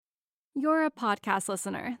You're a podcast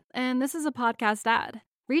listener, and this is a podcast ad.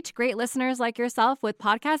 Reach great listeners like yourself with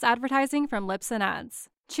podcast advertising from Lips and Ads.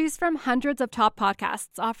 Choose from hundreds of top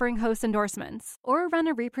podcasts offering host endorsements, or run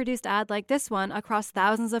a reproduced ad like this one across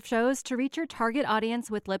thousands of shows to reach your target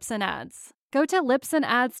audience with Lips and Ads. Go to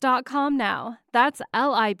lipsandads.com now. That's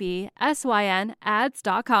LIBSYN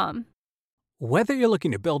ads.com. Whether you're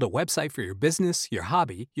looking to build a website for your business, your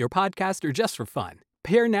hobby, your podcast, or just for fun,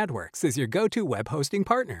 Peer Networks is your go-to web hosting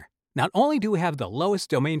partner. Not only do we have the lowest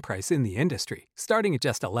domain price in the industry, starting at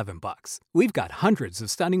just $11, we've got hundreds of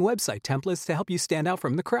stunning website templates to help you stand out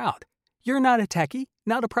from the crowd. You're not a techie?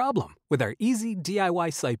 Not a problem. With our easy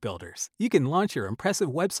DIY site builders, you can launch your impressive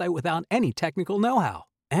website without any technical know-how.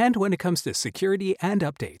 And when it comes to security and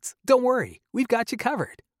updates, don't worry, we've got you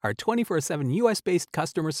covered. Our 24/7 US-based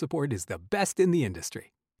customer support is the best in the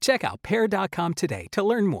industry. Check out Pair.com today to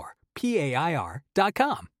learn more.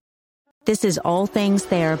 PAIR.com. This is All Things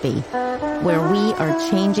Therapy, where we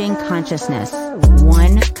are changing consciousness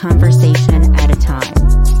one conversation at a time.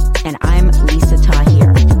 And I'm Lisa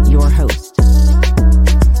Tahir, your host.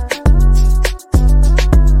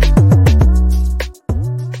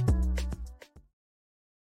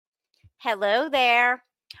 Hello there.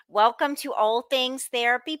 Welcome to All Things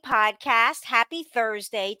Therapy Podcast. Happy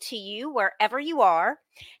Thursday to you, wherever you are.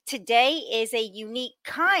 Today is a unique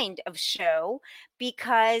kind of show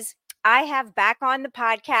because I have back on the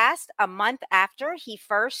podcast a month after he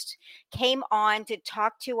first came on to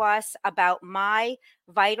talk to us about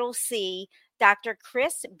MyVitalC, Dr.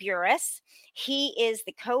 Chris Burris. He is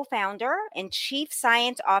the co-founder and chief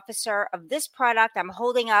science officer of this product I'm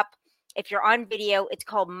holding up. If you're on video, it's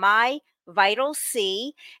called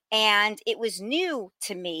MyVitalC, and it was new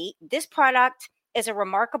to me. This product is a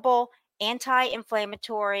remarkable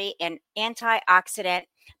anti-inflammatory and antioxidant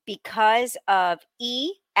because of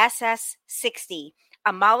ESS60,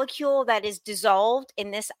 a molecule that is dissolved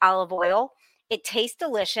in this olive oil. It tastes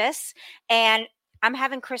delicious, and I'm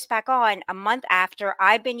having Chris back on a month after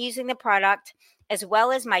I've been using the product, as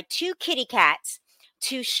well as my two kitty cats,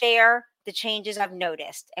 to share the changes I've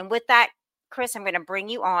noticed. And with that, Chris, I'm going to bring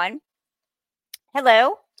you on.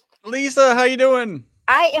 Hello. Lisa, how you doing?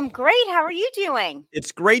 I am great. How are you doing?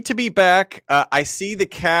 It's great to be back. I see the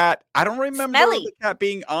cat. I don't remember the cat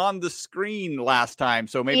being on the screen last time,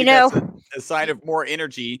 so maybe that's a sign of more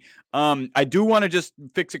energy. I do want to just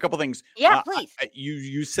fix a couple things. Yeah, please.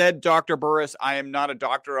 You said Dr. Burris. I am not a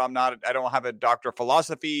doctor. I don't have a doctor of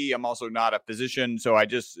philosophy. I'm also not a physician, so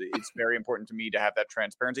it's very important to me to have that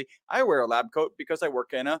transparency. I wear a lab coat because I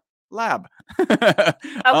work in a lab.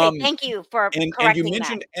 Okay, thank you for correcting and you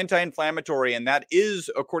mentioned anti-inflammatory, and that is,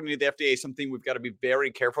 according to the FDA, something we've got to be very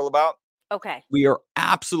careful about. Okay. We are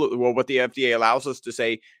absolutely, what the FDA allows us to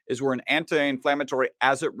say is we're an anti-inflammatory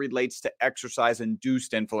as it relates to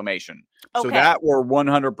exercise-induced inflammation. Okay. So that we're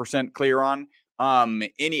 100% clear on.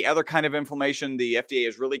 Any other kind of inflammation, the FDA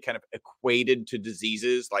is really kind of equated to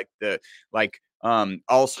diseases like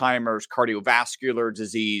Alzheimer's, cardiovascular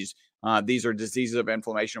disease. These are diseases of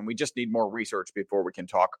inflammation. We just need more research before we can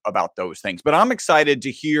talk about those things. But I'm excited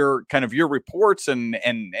to hear kind of your reports and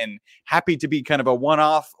happy to be kind of a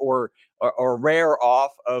one-off or rare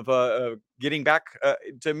off of getting back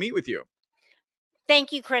to meet with you.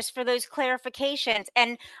 Thank you, Chris, for those clarifications.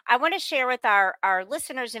 And I want to share with our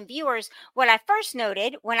listeners and viewers what I first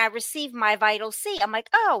noted when I received MyVitalC. I'm like,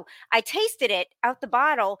 oh, I tasted it out the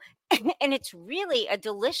bottle, and it's really a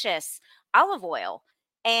delicious olive oil.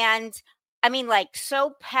 And I mean, like,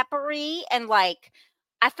 so peppery, and like,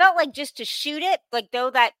 I felt like just to shoot it, like,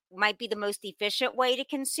 though that might be the most efficient way to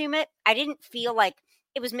consume it, I didn't feel like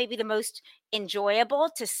it was maybe the most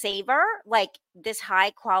enjoyable to savor, like this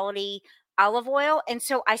high quality olive oil. And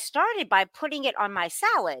so I started by putting it on my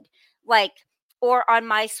salad, or on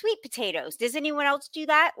my sweet potatoes. Does anyone else do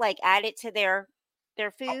that? Like, add it to their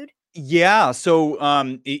food? Yeah. So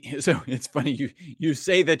it's funny. You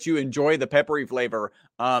say that you enjoy the peppery flavor.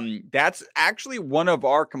 That's actually one of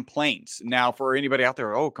our complaints. Now, for anybody out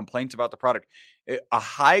there, complaints about the product, a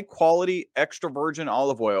high quality extra virgin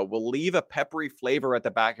olive oil will leave a peppery flavor at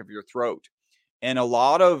the back of your throat. And a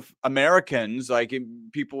lot of Americans, like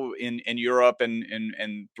people in Europe and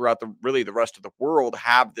throughout the rest of the world,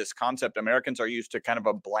 have this concept. Americans are used to kind of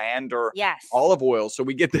a blander olive oil. So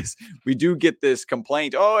we do get this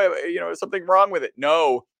complaint. Is something wrong with it?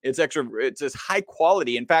 No, it's this high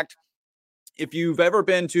quality. In fact, if you've ever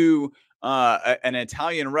been to an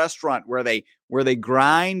Italian restaurant where they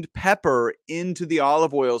grind pepper into the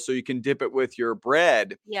olive oil so you can dip it with your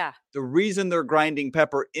bread. Yeah. The reason they're grinding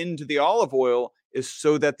pepper into the olive oil is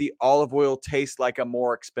so that the olive oil tastes like a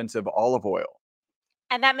more expensive olive oil.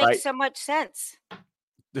 And that makes so much sense.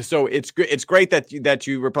 So it's great that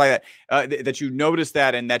you reply that you notice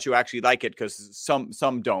that and that you actually like it, because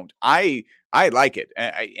some don't. I like it,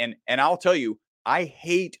 and I'll tell you, I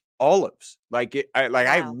hate olives. I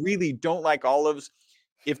Wow. really don't like olives.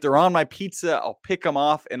 If they're on my pizza, I'll pick them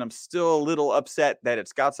off, and I'm still a little upset that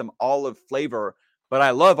it's got some olive flavor. But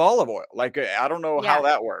I love olive oil. I don't know how Yeah.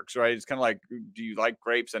 that works, right? It's kind of like, do you like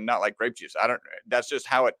grapes and not like grape juice? I don't. That's just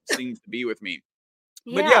how it seems to be with me.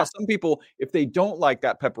 But yeah, Yeah. some people, if they don't like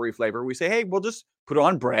that peppery flavor, we say, hey, we'll just put it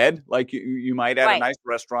on bread, like you might at a Right. nice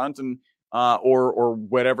restaurant, and or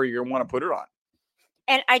whatever you want to put it on.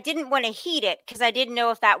 And I didn't want to heat it because I didn't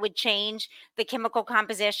know if that would change the chemical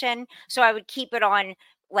composition. So I would keep it on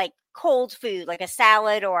like cold food, like a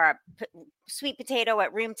salad or a sweet potato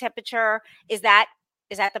at room temperature. Is that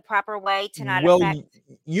the proper way to not Well, affect?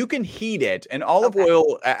 you can heat it, and olive Okay.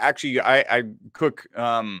 oil. Actually, I cook.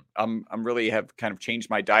 I'm really have kind of changed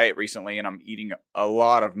my diet recently, and I'm eating a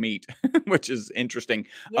lot of meat, which is interesting.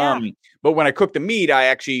 Yeah. But when I cook the meat, I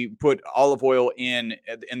actually put olive oil in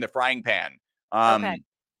the frying pan. Okay. Um,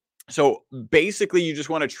 So basically, you just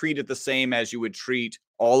want to treat it the same as you would treat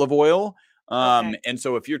olive oil. Okay. And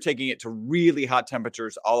so if you're taking it to really hot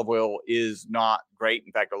temperatures, olive oil is not great.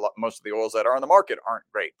 In fact, most of the oils that are on the market aren't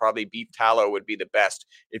great. Probably beef tallow would be the best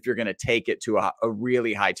if you're going to take it to a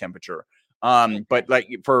really high temperature. But Okay. like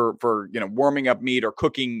for warming up meat or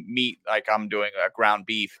cooking meat, like I'm doing a ground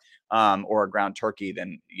beef or a ground turkey,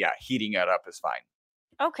 then yeah, heating it up is fine.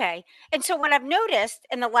 Okay. And so what I've noticed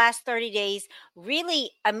in the last 30 days,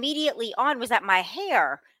 really immediately on, was that my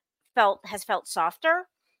hair has felt softer,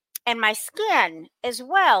 and my skin as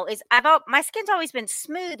well my skin's always been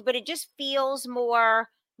smooth, but it just feels more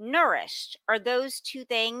nourished. Are those two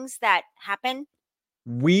things that happen?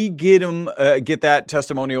 We get that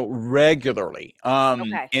testimonial regularly.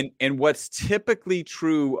 Okay. And what's typically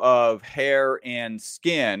true of hair and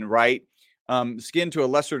skin, right? Skin to a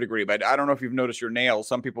lesser degree, but I don't know if you've noticed your nails.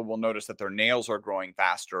 Some people will notice that their nails are growing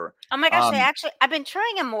faster. Oh my gosh, Um, I've been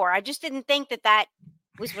trying them more. I just didn't think that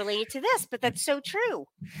was related to this, but that's so true.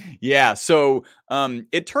 yeah. So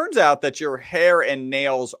it turns out that your hair and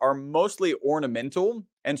nails are mostly ornamental.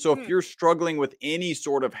 And so if Hmm. you're struggling with any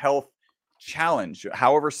sort of health challenge,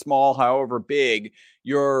 however small, however big,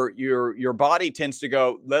 your body tends to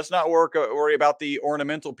go, let's not worry about the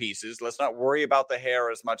ornamental pieces. Let's not worry about the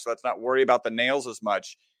hair as much. Let's not worry about the nails as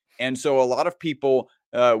much. And so a lot of people,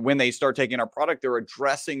 when they start taking our product, they're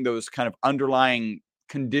addressing those kind of underlying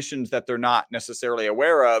conditions that they're not necessarily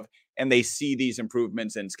aware of, and they see these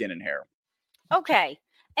improvements in skin and hair. Okay.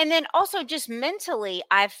 And then also just mentally,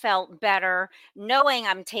 I felt better knowing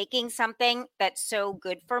I'm taking something that's so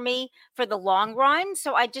good for me for the long run.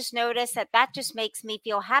 So I just noticed that just makes me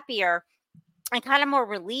feel happier and kind of more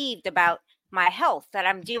relieved about my health, that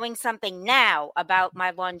I'm doing something now about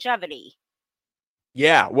my longevity.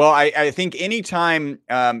 Yeah, well, I think anytime,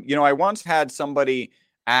 I once had somebody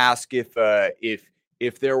ask if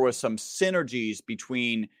there was some synergies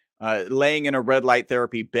between laying in a red light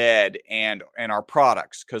therapy bed and our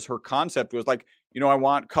products, because her concept was like, I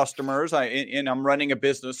want customers, and I'm running a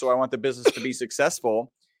business, so I want the business to be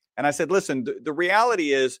successful. And I said, listen, the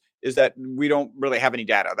reality is that we don't really have any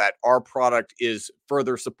data that our product is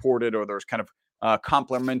further supported, or there's kind of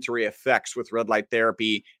complementary effects with red light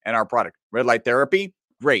therapy and our product. Red light therapy,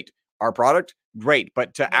 great. Our product, great.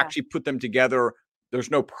 But to Yeah. actually put them together, there's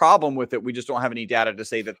no problem with it. We just don't have any data to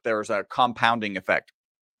say that there's a compounding effect.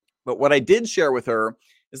 But what I did share with her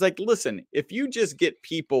is like, listen, if you just get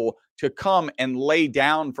people to come and lay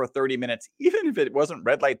down for 30 minutes, even if it wasn't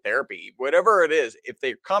red light therapy, whatever it is, if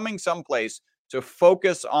they're coming someplace to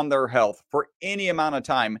focus on their health for any amount of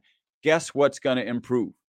time, guess what's going to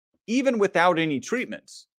improve? Even without any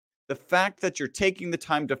treatments, the fact that you're taking the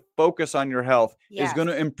time to focus on your health is Yes. going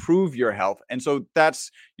to improve your health. And so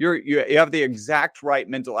you have the exact right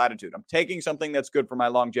mental attitude. I'm taking something that's good for my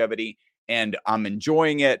longevity, and I'm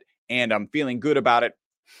enjoying it, and I'm feeling good about it.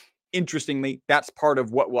 Interestingly, that's part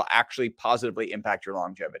of what will actually positively impact your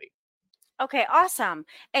longevity. Okay, awesome.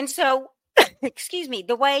 And so, excuse me,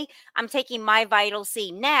 the way I'm taking my Vital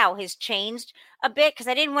C now has changed a bit because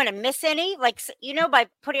I didn't want to miss any, like, by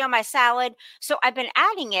putting on my salad. So I've been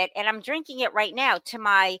adding it, and I'm drinking it right now to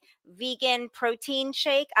my vegan protein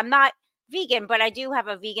shake. I'm not vegan, but I do have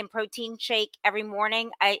a vegan protein shake every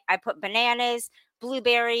morning. I put bananas,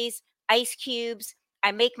 blueberries, ice cubes.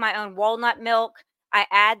 I make my own walnut milk. I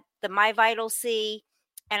add the MyVitalC,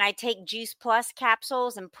 and I take Juice Plus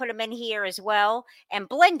capsules and put them in here as well and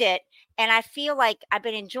blend it. And I feel like I've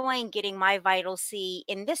been enjoying getting my Vital C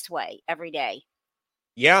in this way every day.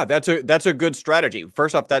 Yeah, that's a good strategy.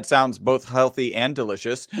 First off, that sounds both healthy and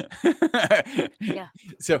delicious. Yeah.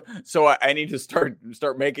 So I need to start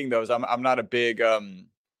making those. I'm not a big kind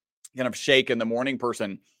of shake in the morning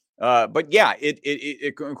person. But yeah, it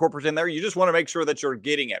incorporates in there. You just want to make sure that you're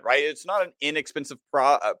getting it right. It's not an inexpensive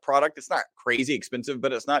product. It's not crazy expensive,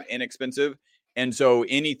 but it's not inexpensive. And so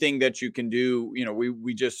anything that you can do,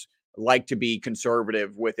 we just like to be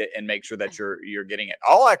conservative with it and make sure that you're getting it.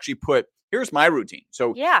 I'll actually here's my routine.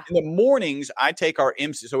 So Yeah. in the mornings, I take our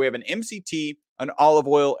MC. So we have an MCT, an olive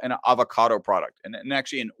oil, and an avocado product. And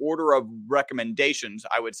actually, in order of recommendations,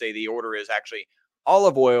 I would say the order is actually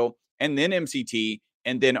olive oil, and then MCT,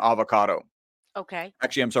 and then avocado. Okay.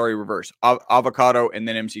 Actually, I'm sorry, reverse. Avocado, and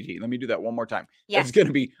then MCT. Let me do that one more time. Yes. It's going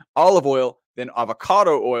to be olive oil, then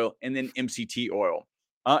avocado oil, and then MCT oil.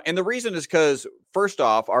 And the reason is because, first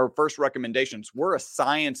off, our first recommendations, we're a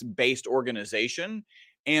science-based organization,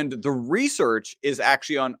 and the research is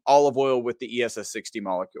actually on olive oil with the ESS60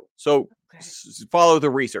 molecule. So follow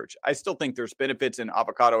the research. I still think there's benefits in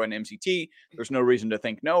avocado and MCT. There's no reason to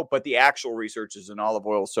think no, but the actual research is in olive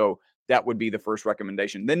oil. So that would be the first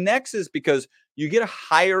recommendation. The next is because you get a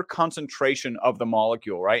higher concentration of the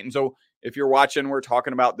molecule, right? And so if you're watching, we're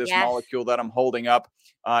talking about this molecule that I'm holding up.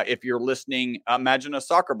 If you're listening, imagine a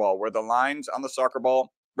soccer ball where the lines on the soccer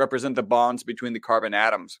ball represent the bonds between the carbon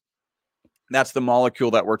atoms. That's the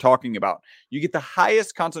molecule that we're talking about. You get the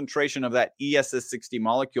highest concentration of that ESS60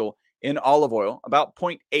 molecule in olive oil, about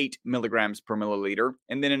 0.8 milligrams per milliliter.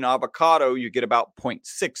 And then in avocado, you get about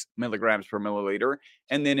 0.6 milligrams per milliliter.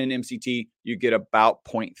 And then in MCT, you get about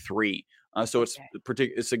 0.3. So it's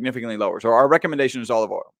significantly lower. So our recommendation is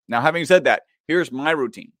olive oil. Now, having said that, here's my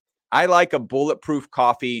routine. I like a bulletproof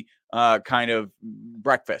coffee kind of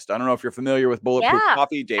breakfast. I don't know if you're familiar with Bulletproof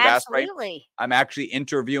Coffee, Dave Asprey. I'm actually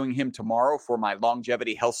interviewing him tomorrow for my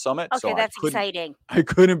Longevity Health Summit. Okay, so that's exciting. I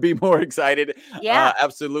couldn't be more excited. Yeah,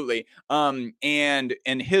 absolutely. And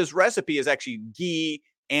his recipe is actually ghee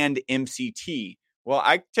and MCT. Well,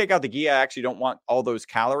 I take out the ghee. I actually don't want all those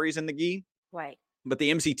calories in the ghee. Right. But the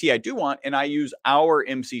MCT I do want, and I use our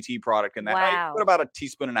MCT product in that. I put about a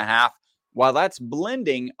teaspoon and a half. While that's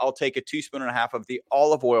blending, I'll take a teaspoon and a half of the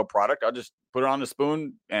olive oil product. I'll just put it on a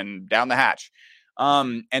spoon and down the hatch.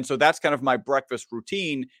 And so that's kind of my breakfast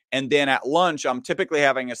routine. And then at lunch, I'm typically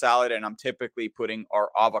having a salad, and I'm typically putting our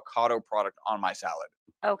avocado product on my salad.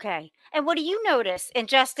 Okay. And what do you notice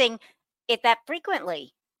ingesting it that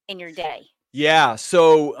frequently in your day? Yeah.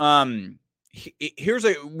 So here's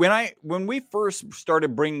when we first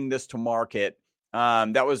started bringing this to market,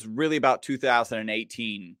 that was really about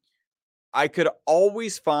 2018. I could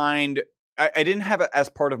always find, I didn't have it as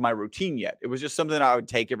part of my routine yet. It was just something I would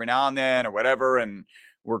take every now and then or whatever. And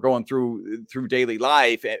we're going through daily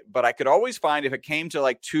life. But I could always find, if it came to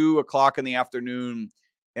like 2:00 in the afternoon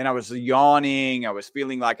and I was yawning, I was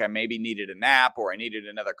feeling like I maybe needed a nap or I needed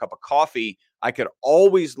another cup of coffee, I could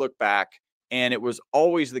always look back. And it was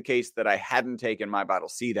always the case that I hadn't taken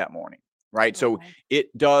MyVitalC that morning. Right. So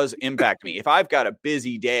it does impact me. If I've got a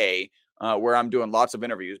busy day, where I'm doing lots of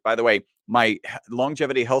interviews. By the way, my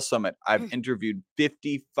Longevity Health Summit, I've interviewed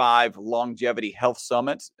 55 longevity health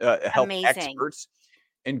summits, health experts,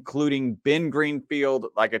 including Ben Greenfield.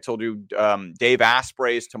 Like I told you, Dave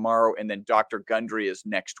Asprey is tomorrow, and then Dr. Gundry is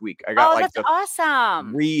next week. I got that's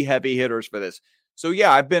awesome. 3 heavy hitters for this. So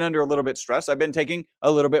yeah, I've been under a little bit stress. I've been taking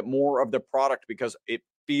a little bit more of the product because I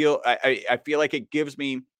feel like it gives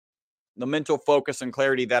me the mental focus and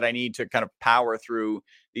clarity that I need to kind of power through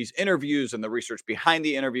these interviews and the research behind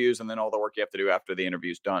the interviews, and then all the work you have to do after the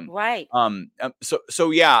interview's done. Right.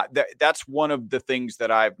 So yeah, that's one of the things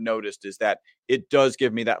that I've noticed is that it does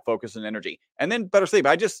give me that focus and energy, and then better sleep.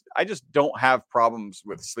 I just don't have problems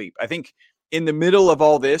with sleep. I think in the middle of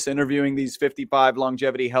all this, interviewing these 55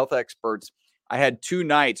 longevity health experts, I had 2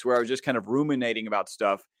 nights where I was just kind of ruminating about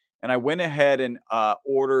stuff, and I went ahead and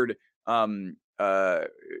ordered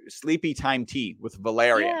sleepy time tea with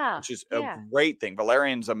valerian, which is a great thing.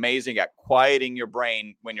 Valerian's amazing at quieting your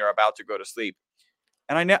brain when you're about to go to sleep.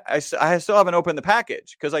 And I still haven't opened the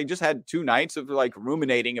package because I just had 2 nights of like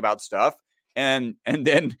ruminating about stuff, and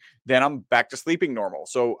then I'm back to sleeping normal.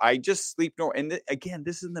 So I just sleep normal. And again,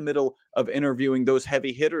 this is in the middle of interviewing those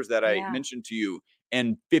heavy hitters that I mentioned to you,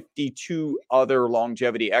 and 52 other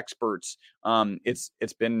longevity experts.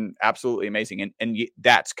 It's been absolutely amazing. And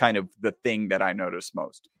that's kind of the thing that I noticed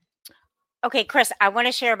most. Okay, Chris, I want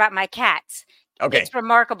to share about my cats. Okay. It's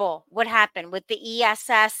remarkable what happened with the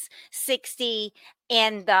ESS60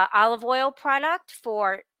 and the olive oil product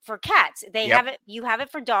for for cats. They Yep. have it. You have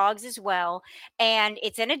it for dogs as well, and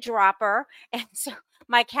it's in a dropper. And so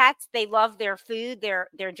my cats, they love their food, their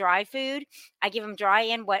dry food. I give them dry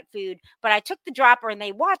and wet food, but I took the dropper and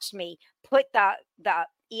they watched me put the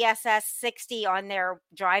ESS 60 on their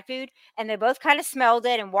dry food, and they both kind of smelled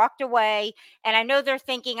it and walked away. And I know they're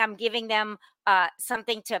thinking I'm giving them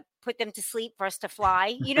something to put them to sleep for us to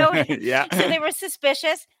fly, Yeah. So they were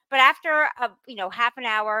suspicious, but after half an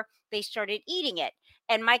hour, they started eating it.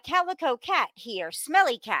 And my calico cat here,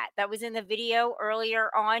 Smelly Cat, that was in the video earlier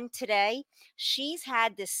on today, she's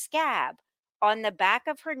had this scab on the back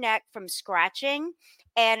of her neck from scratching.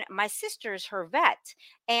 And my sister's her vet.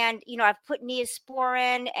 And, I've put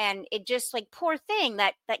Neosporin, and it just, like, poor thing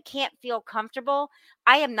that can't feel comfortable.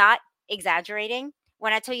 I am not exaggerating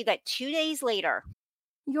when I tell you that 2 days later.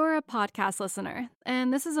 You're a podcast listener,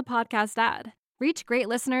 and this is a podcast ad. Reach great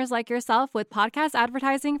listeners like yourself with podcast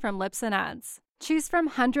advertising from Lips and Ads. Choose from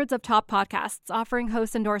hundreds of top podcasts offering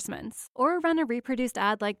host endorsements, or run a reproduced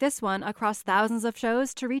ad like this one across thousands of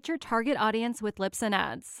shows to reach your target audience with Lips and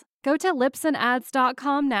Ads. Go to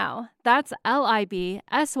lipsandads.com now. That's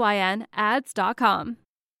LIBSYN ads.com.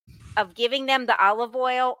 Of giving them the olive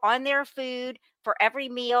oil on their food for every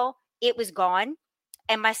meal, it was gone.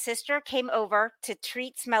 And my sister came over to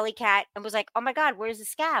treat Smelly Cat and was like, "Oh my God, where's the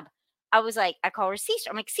scab?" I was like, I call her Sister.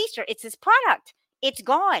 I'm like, "Sister, it's this product. It's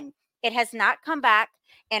gone. It has not come back."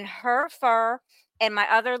 And her fur and my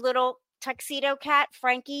other little tuxedo cat,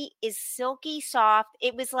 Frankie, is silky soft.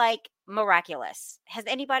 It was like miraculous. Has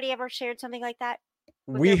anybody ever shared something like that?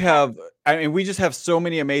 We just have so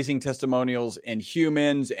many amazing testimonials in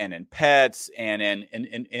humans and in pets and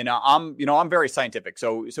I'm very scientific.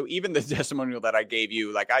 So even the testimonial that I gave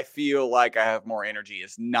you, like, I feel like I have more energy,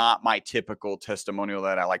 is not my typical testimonial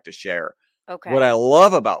that I like to share. Okay. What I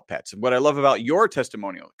love about pets, what I love about your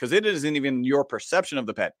testimonial, because it isn't even your perception of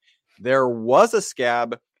the pet. There was a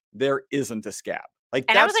scab. There isn't a scab. And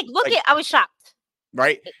I was like, I was shocked.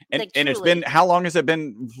 Right. And it's been, how long has it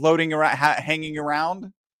been floating around, hanging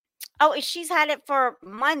around? Oh, she's had it for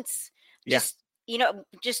months. Just,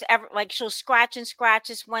 like, she'll scratch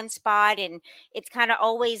this one spot, and it's kind of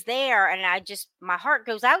always there. And my heart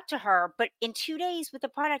goes out to her. But in 2 days with the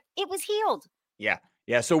product, it was healed. Yeah.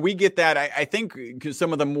 Yeah. So we get that. I think because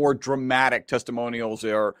some of the more dramatic testimonials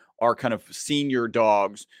are kind of senior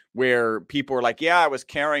dogs where people are like, yeah, I was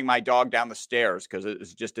carrying my dog down the stairs because it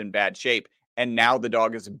was just in bad shape. And now the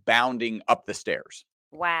dog is bounding up the stairs.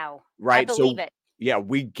 Wow. Right. I believe it. Yeah,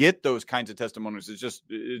 we get those kinds of testimonials. It's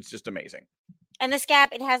just amazing. And the scab,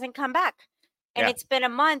 it hasn't come back. And it's been a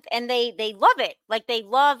month, and they love it. Like, they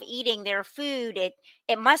love eating their food.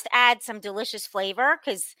 It must add some delicious flavor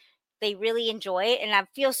because they really enjoy it. And I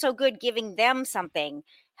feel so good giving them something,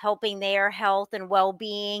 helping their health and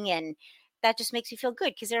well-being. And that just makes me feel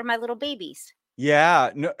good because they're my little babies.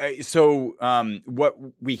 Yeah. No. So what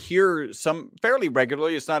we hear some fairly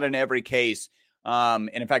regularly, it's not in every case. And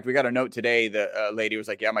in fact, we got a note today. The lady was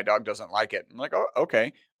like, yeah, my dog doesn't like it. I'm like, oh,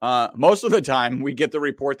 okay. Most of the time we get the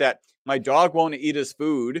report that my dog won't eat his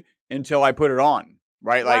food until I put it on.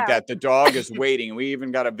 Right. Wow. Like that. The dog is waiting. We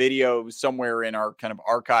even got a video somewhere in our kind of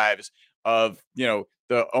archives of,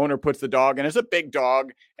 the owner puts the dog, and it's a big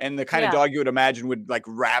dog, and the kind of dog you would imagine would, like,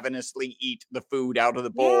 ravenously eat the food out of the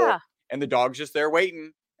bowl. Yeah. And the dog's just there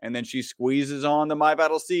waiting. And then she squeezes on the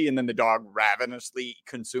MyVitalC, and then the dog ravenously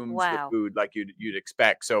consumes the food like you'd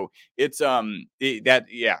expect. So it's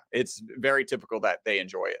it's very typical that they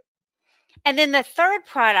enjoy it. And then the third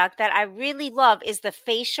product that I really love is the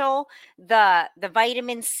facial, the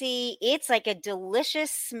vitamin C. It's like a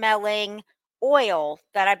delicious smelling oil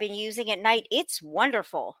that I've been using at night. It's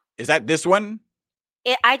wonderful. Is that this one?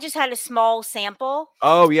 I just had a small sample.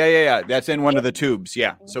 Oh, yeah. That's in one of the tubes.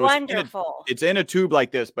 Yeah. So wonderful. It's in a tube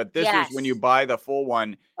like this, but this is when you buy the full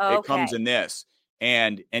one, it comes in this.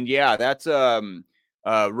 And yeah, that's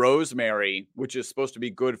rosemary, which is supposed to be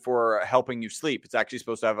good for helping you sleep. It's actually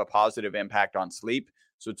supposed to have a positive impact on sleep.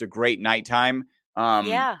 So it's a great nighttime.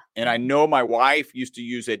 And I know my wife used to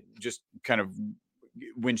use it just kind of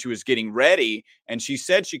when she was getting ready, and she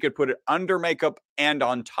said she could put it under makeup and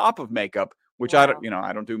on top of makeup, which I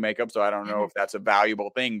don't do makeup, so I don't know if that's a valuable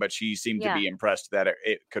thing, but she seemed to be impressed that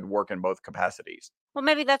it could work in both capacities. Well,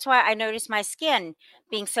 maybe that's why I noticed my skin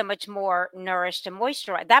being so much more nourished and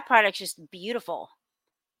moisturized. That product's just beautiful.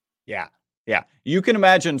 Yeah. Yeah. You can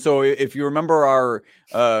imagine. So if you remember our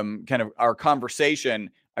kind of our conversation,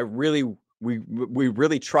 we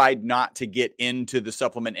really tried not to get into the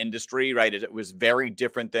supplement industry, right? It was very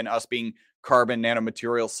different than us being carbon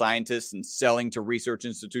nanomaterial scientists and selling to research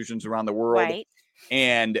institutions around the world. Right.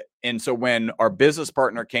 And so when our business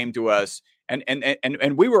partner came to us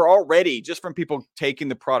And we were already, just from people taking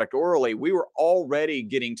the product orally, we were already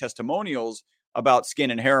getting testimonials about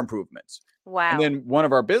skin and hair improvements. And Wow. then one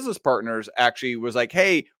of our business partners actually was like,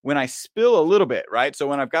 hey, when I spill a little bit, right? So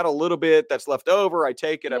when I've got a little bit that's left over, I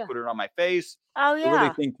take it, I Yeah. put it on my face. Oh, I really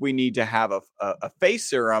yeah. think we need to have a face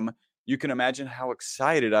serum. You can imagine how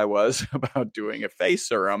excited I was about doing a face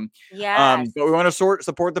serum. Yes. But we want to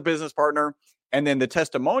support the business partner. And then the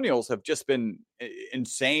testimonials have just been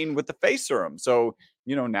insane with the face serum. So,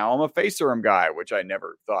 now I'm a face serum guy, which I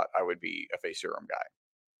never thought I would be a face serum guy.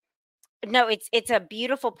 No, it's a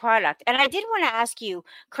beautiful product. And I did want to ask you,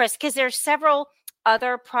 Chris, because there's several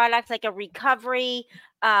other products like a recovery.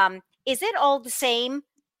 Is it all the same?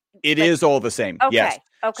 It Like, is all the same. Yes.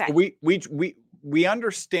 okay. So Okay. we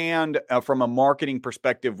understand from a marketing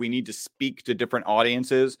perspective, we need to speak to different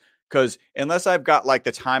audiences, because unless I've got like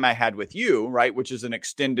the time I had with you, right, which is an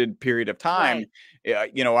extended period of time,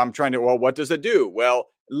 Right. I'm trying to, well, what does it do? Well,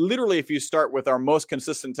 literally, if you start with our most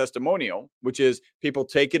consistent testimonial, which is people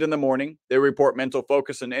take it in the morning, they report mental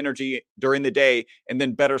focus and energy during the day, and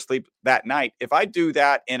then better sleep that night. If I do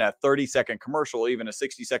that in a 30-second commercial, even a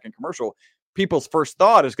 60-second commercial, people's first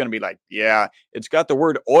thought is going to be like, yeah, it's got the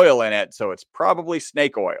word oil in it, so it's probably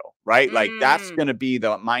snake oil, right? Like that's Mm, going to be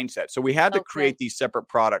the mindset. So we had to okay. create these separate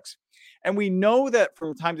products. And we know that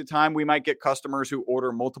from time to time, we might get customers who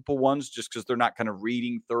order multiple ones just because they're not kind of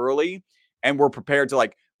reading thoroughly. And we're prepared to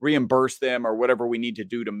like reimburse them or whatever we need to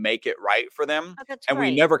do to make it right for them. Oh, that's And we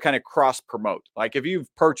great. never kind of cross promote. Like if you've Okay.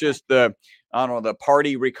 purchased I don't know, the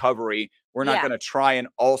party recovery, we're not Yeah. going to try and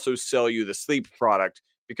also sell you the sleep product,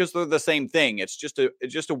 because they're the same thing. It's just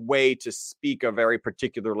a way to speak a very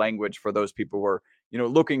particular language for those people who are,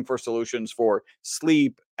 looking for solutions for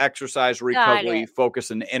sleep, exercise Got recovery, it. focus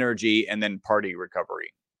and energy, and then party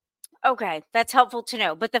recovery. Okay, that's helpful to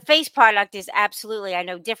know. But the face product is absolutely, I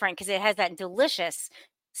know, different because it has that delicious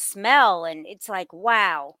smell and it's like,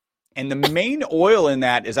 wow. And the main oil in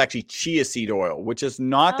that is actually chia seed oil, which is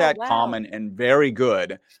not Oh, that wow. common and very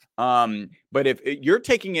good. But if you're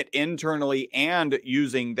taking it internally and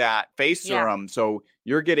using that face Yeah. serum, so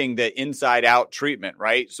you're getting the inside out treatment,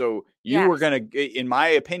 right? So you were Yes. going to, in my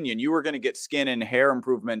opinion, you were going to get skin and hair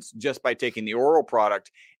improvements just by taking the oral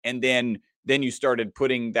product. And then you started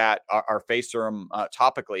putting that our face serum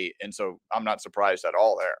topically. And so I'm not surprised at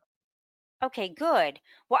all there. Okay, good.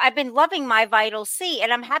 Well, I've been loving MyVitalC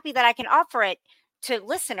and I'm happy that I can offer it to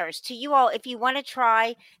listeners, to you all. If you want to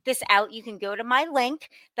try this out, you can go to my link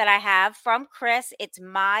that I have from Chris. It's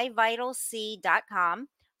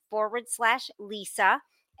myvitalc.com/Lisa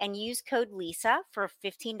and use code Lisa for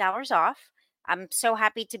 $15 off. I'm so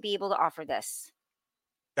happy to be able to offer this.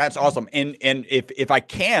 That's awesome. And if I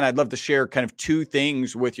can, I'd love to share kind of two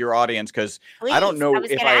things with your audience, because I don't Please, I know was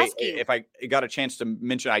going to ask you. if I got a chance to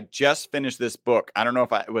mention, I just finished this book. I don't know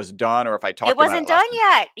if it was done or if I talked It about wasn't it last done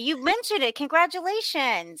time. yet. You mentioned it.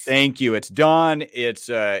 Congratulations. Thank you. It's done. It's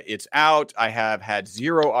out. I have had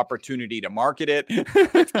zero opportunity to market it.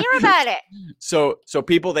 Let's hear about it. So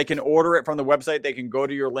people, they can order it from the website. They can go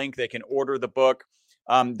to your link. They can order the book.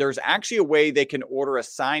 There's actually a way they can order a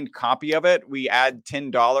signed copy of it. We add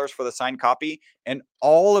 $10 for the signed copy, and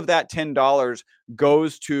all of that $10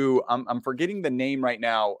 goes to, I'm forgetting the name right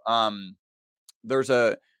now. There's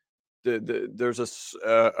a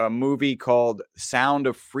movie called Sound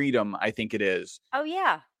of Freedom, I think it is, Oh,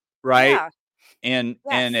 yeah. right? Yeah. And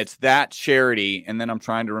Yes. it's that charity, and then I'm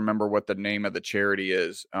trying to remember what the name of the charity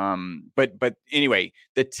is. But anyway,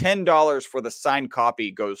 the $10 for the signed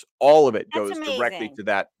copy goes, all of it That's goes directly amazing.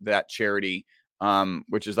 to that charity,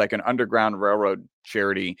 which is like an Underground Railroad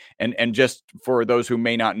charity. And just for those who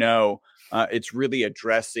may not know, it's really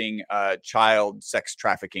addressing child sex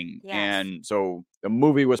trafficking. Yes. And so the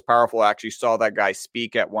movie was powerful. I actually saw that guy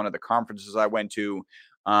speak at one of the conferences I went to.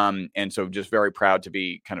 And so just very proud to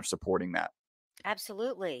be kind of supporting that.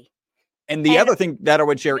 Absolutely. And the And other thing that I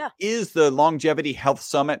would share yeah. is the Longevity Health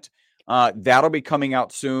Summit. That'll be coming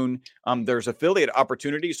out soon. There's affiliate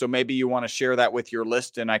opportunities, so maybe you want to share that with your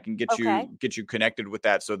list, and I can get Okay. you connected with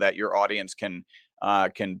that so that your audience can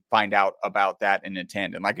find out about that and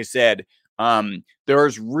attend. And like I said,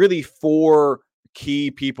 there's really 4 key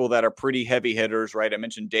people that are pretty heavy hitters, right? I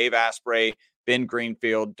mentioned Dave Asprey, Ben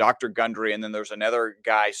Greenfield, Dr. Gundry, and then there's another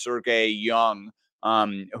guy, Sergey Young,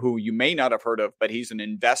 who you may not have heard of, but he's an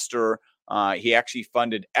investor. He actually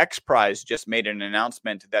funded X Prize, just made an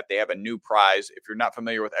announcement that they have a new prize. If you're not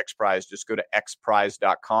familiar with X Prize, just go to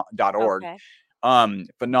xprize.org. Okay.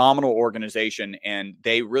 Phenomenal organization, and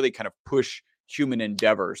they really kind of push human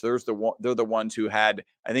endeavors. They're the ones who had,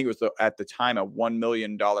 I think it was at the time, a $1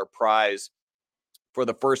 million prize for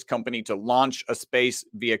the first company to launch a space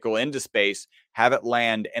vehicle into space, have it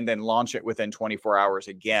land, and then launch it within 24 hours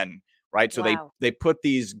again, right? So Wow. they put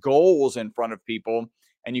these goals in front of people,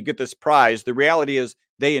 and you get this prize. The reality is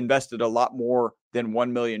they invested a lot more than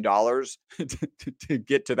 $1 million to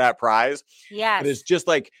get to that prize. Yes. But it's just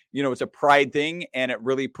like, it's a pride thing, and it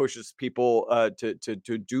really pushes people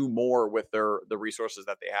to do more with the resources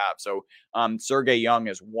that they have. So Sergey Young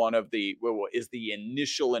is is the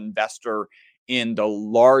initial investor in the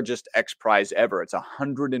largest X Prize ever. It's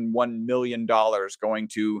 $101 million going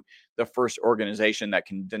to the first organization that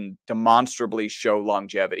can demonstrably show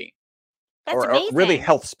longevity. That's or amazing. really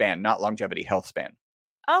health span, not longevity, health span.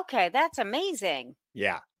 Okay, that's amazing.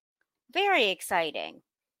 Yeah. Very exciting.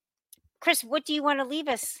 Chris, what do you want to leave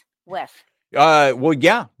us with? Well,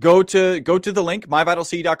 yeah, go to the link,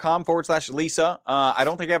 myvitalc.com/Lisa. I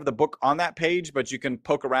don't think I have the book on that page, but you can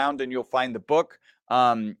poke around and you'll find the book.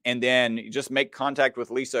 And then just make contact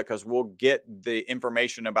with Lisa, because we'll get the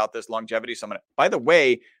information about this longevity summit. By the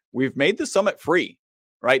way, we've made the summit free,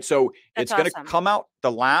 right? So That's it's going to awesome. come out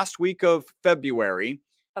the last week of February.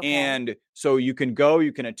 Okay. And so you can go,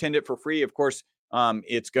 you can attend it for free. Of course,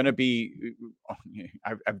 it's going to be,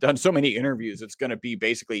 I've done so many interviews. It's going to be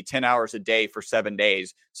basically 10 hours a day for 7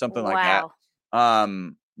 days, something like that.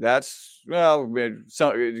 It's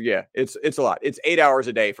a lot. It's 8 hours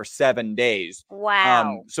a day for 7 days.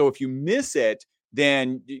 Wow. So if you miss it,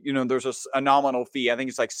 then, there's a nominal fee. I think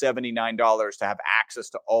it's like $79 to have access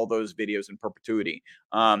to all those videos in perpetuity.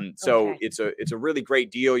 So Okay. it's a really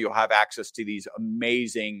great deal. You'll have access to these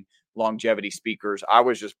amazing longevity speakers. I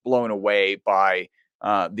was just blown away by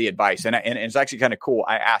the advice. And it's actually kind of cool.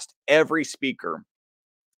 I asked every speaker,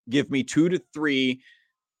 give me 2 to 3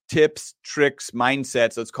 tips, tricks,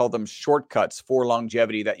 mindsets, let's call them shortcuts for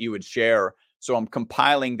longevity that you would share. So I'm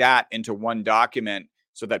compiling that into one document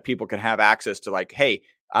so that people can have access to, like, hey,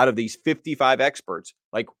 out of these 55 experts,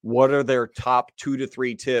 like, what are their top 2 to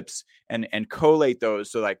 3 tips, and collate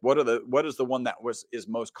those. So, like, what is the one that is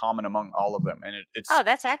most common among all of them? And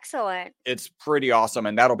that's excellent. It's pretty awesome.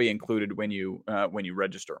 And that'll be included when you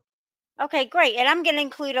register. Okay, great. And I'm going to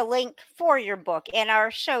include a link for your book in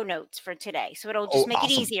our show notes for today. So it'll just make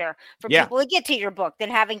awesome. it easier for people to get to your book than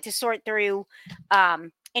having to sort through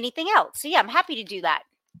anything else. So yeah, I'm happy to do that.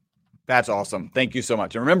 That's awesome. Thank you so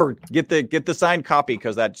much. And remember, get the signed copy,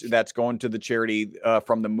 because that's going to the charity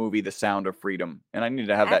from the movie The Sound of Freedom. And I need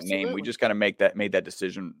to have that name. We just kind of made that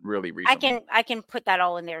decision really recently. I can put that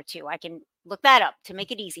all in there too. I can look that up to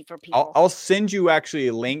make it easy for people. I'll send you actually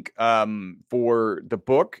a link for the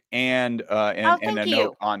book and a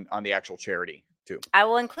note on the actual charity too. I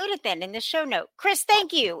will include it then in the show note. Chris,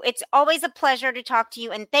 thank you. It's always a pleasure to talk to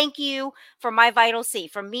you, and thank you for MyVitalC,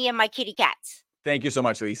 from me and my kitty cats. Thank you so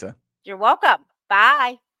much, Lisa. You're welcome.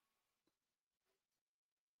 Bye.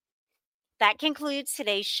 That concludes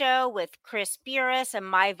today's show with Chris Burris and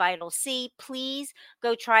MyVitalC. Please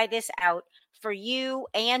go try this out for you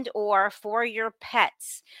and or for your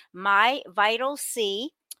pets.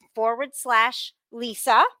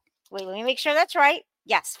 MyVitalC/Lisa. Wait, let me make sure that's right.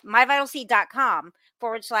 Yes,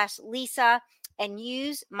 myvitalc.com/Lisa, and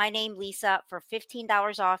use my name Lisa for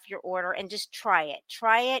 $15 off your order, and just try it.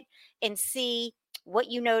 Try it and see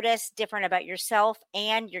what you notice different about yourself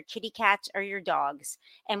and your kitty cats or your dogs.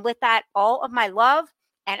 And with that, all of my love,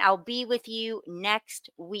 and I'll be with you next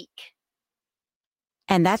week.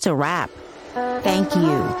 And that's a wrap. Thank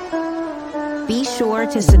you. Be sure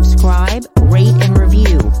to subscribe, rate, and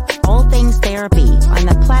review All Things Therapy on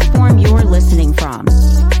the platform you're listening from.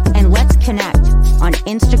 And let's connect on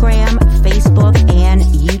Instagram, Facebook, and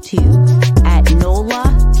YouTube at NOLA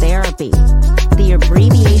Therapy, the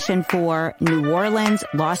abbreviation for New Orleans,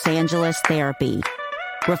 Los Angeles Therapy,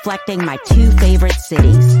 reflecting my 2 favorite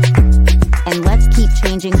cities. And let's keep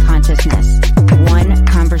changing consciousness, one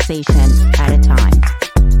conversation at a time.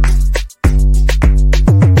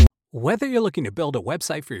 Whether you're looking to build a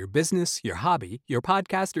website for your business, your hobby, your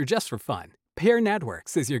podcast, or just for fun, Peer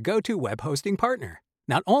Networks is your go-to web hosting partner.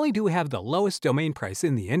 Not only do we have the lowest domain price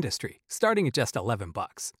in the industry, starting at just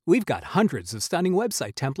 $11, we've got hundreds of stunning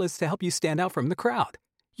website templates to help you stand out from the crowd.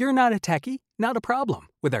 You're not a techie? Not a problem.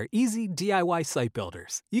 With our easy DIY site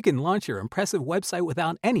builders, you can launch your impressive website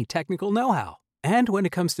without any technical know-how. And when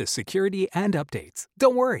it comes to security and updates,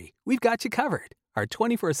 don't worry, we've got you covered. Our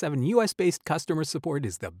 24/7 US-based customer support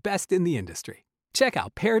is the best in the industry. Check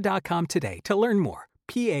out pair.com today to learn more.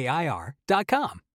 PAIR.com.